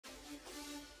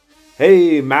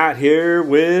Hey, Matt here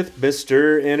with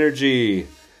Mr. Energy.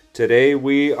 Today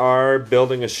we are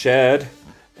building a shed,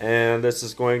 and this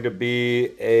is going to be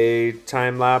a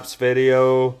time-lapse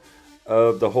video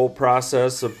of the whole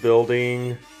process of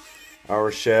building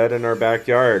our shed in our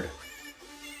backyard.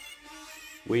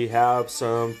 We have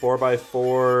some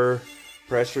 4x4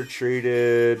 pressure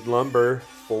treated lumber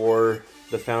for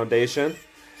the foundation,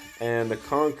 and the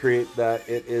concrete that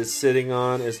it is sitting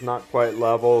on is not quite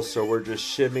level, so we're just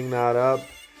shimming that up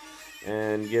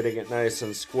and getting it nice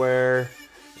and square,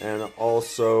 and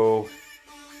also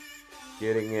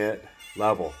getting it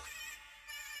level.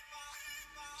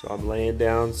 So I'm laying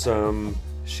down some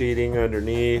sheeting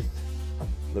underneath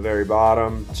the very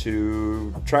bottom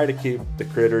to try to keep the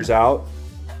critters out.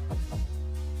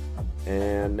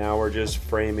 And now we're just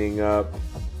framing up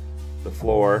the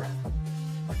floor.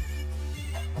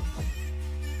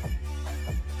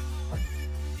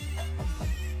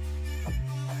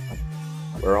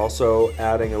 We're also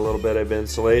adding a little bit of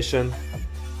insulation,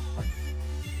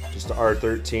 just a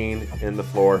R13 in the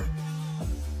floor.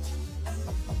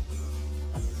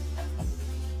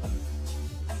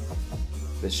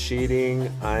 The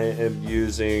sheeting, I am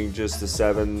using just the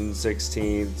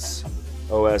 7/16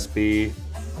 OSB.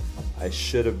 I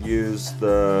should have used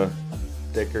the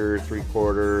thicker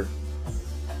 3/4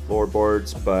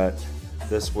 floorboards, but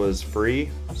this was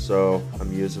free, so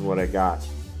I'm using what I got.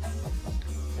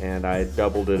 And I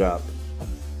doubled it up.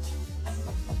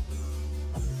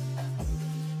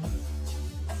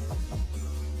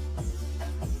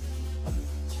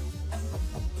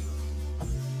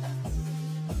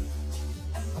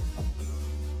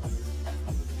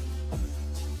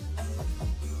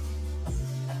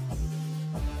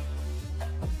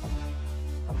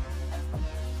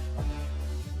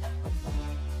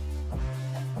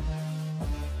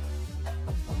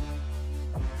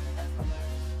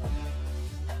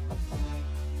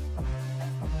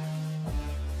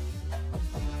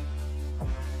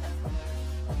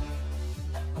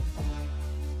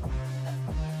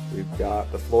 We've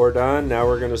got the floor done. Now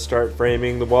we're going to start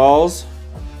framing the walls.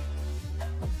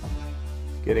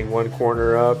 Getting one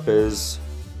corner up is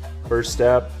first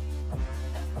step.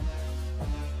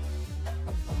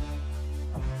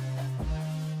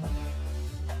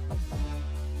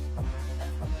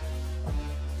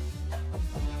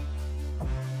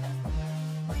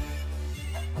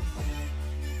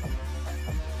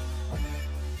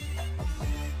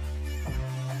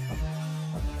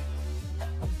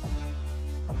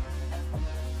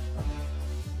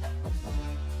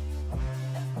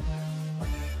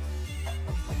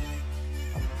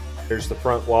 Here's the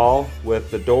front wall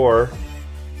with the door,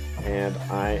 and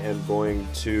I am going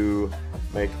to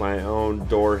make my own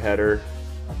door header.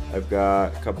 I've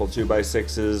got a couple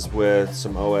 2x6s with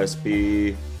some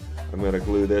OSB. I'm going to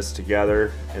glue this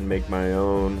together and make my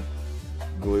own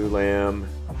glue lamb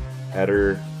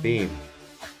header beam.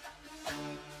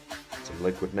 Some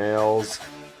liquid nails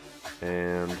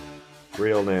and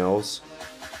real nails.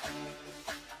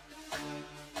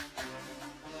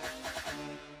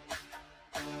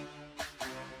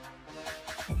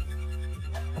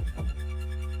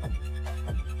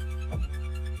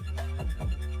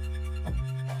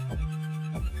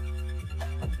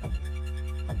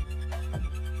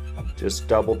 Just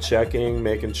double checking,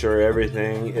 making sure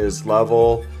everything is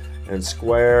level and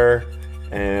square,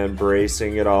 and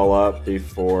bracing it all up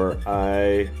before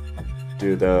I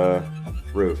do the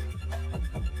roof.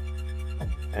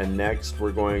 And next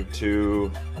we're going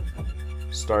to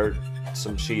start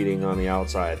some sheeting on the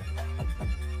outside.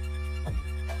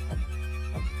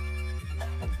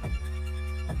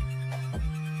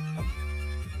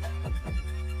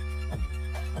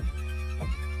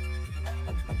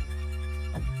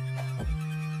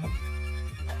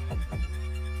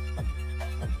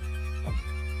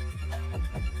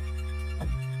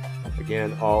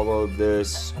 Again, all of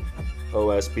this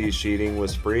OSB sheeting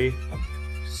was free,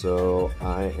 so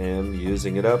I am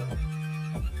using it up.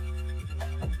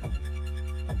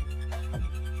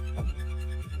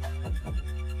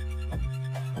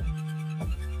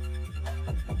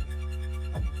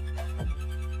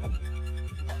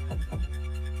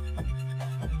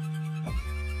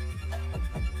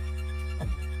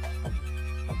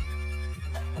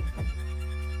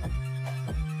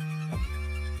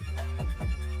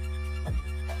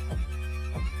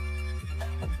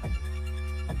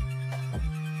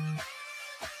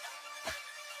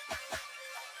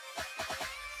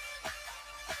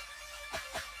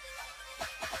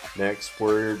 Next,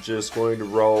 we're just going to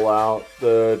roll out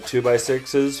the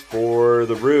 2x6s for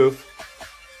the roof.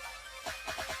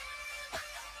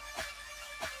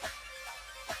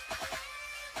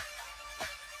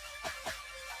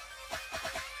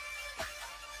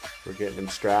 We're getting them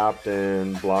strapped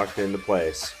and blocked into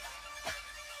place.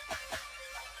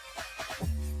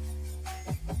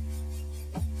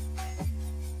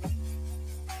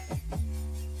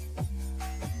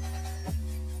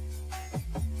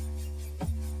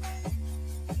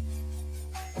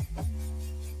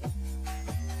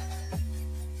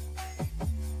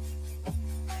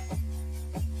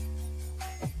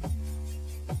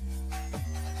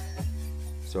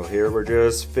 So here we're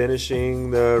just finishing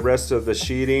the rest of the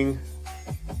sheeting.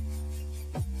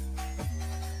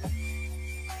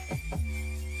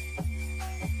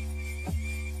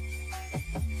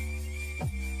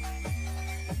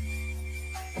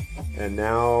 And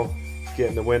now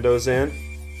getting the windows in.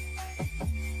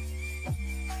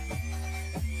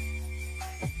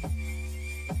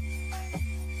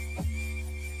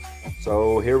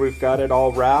 So here we've got it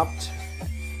all wrapped.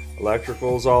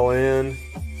 Electrical's all in.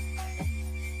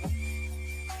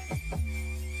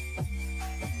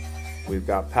 We've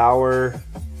got power.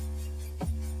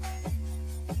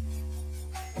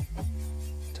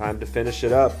 Time to finish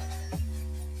it up.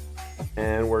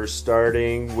 And we're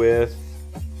starting with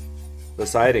the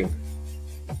siding.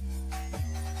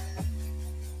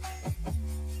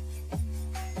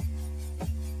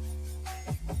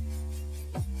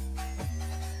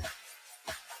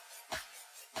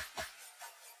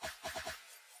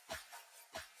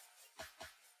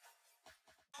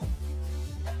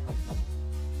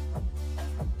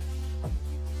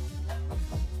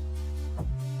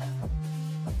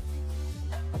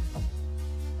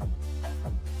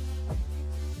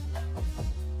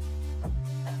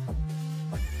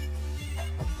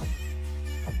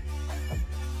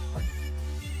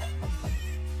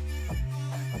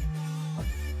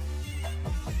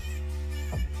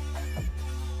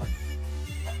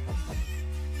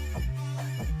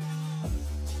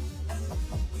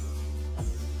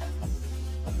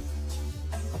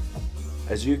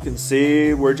 As you can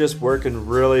see, we're just working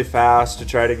really fast to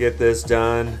try to get this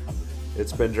done.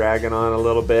 It's been dragging on a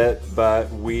little bit, but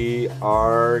we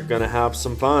are gonna have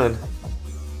some fun.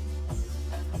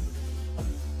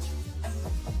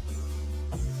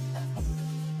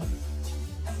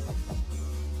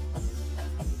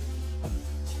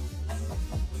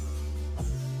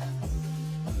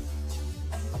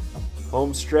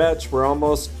 Home stretch, we're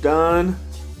almost done.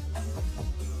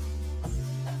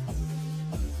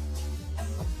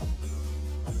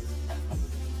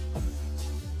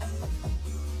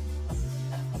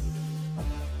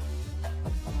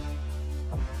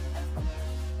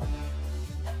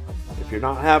 If you're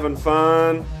not having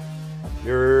fun,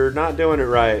 you're not doing it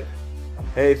right.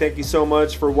 Hey, thank you so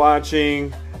much for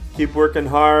watching. Keep working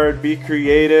hard, be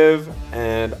creative,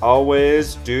 and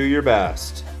always do your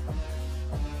best.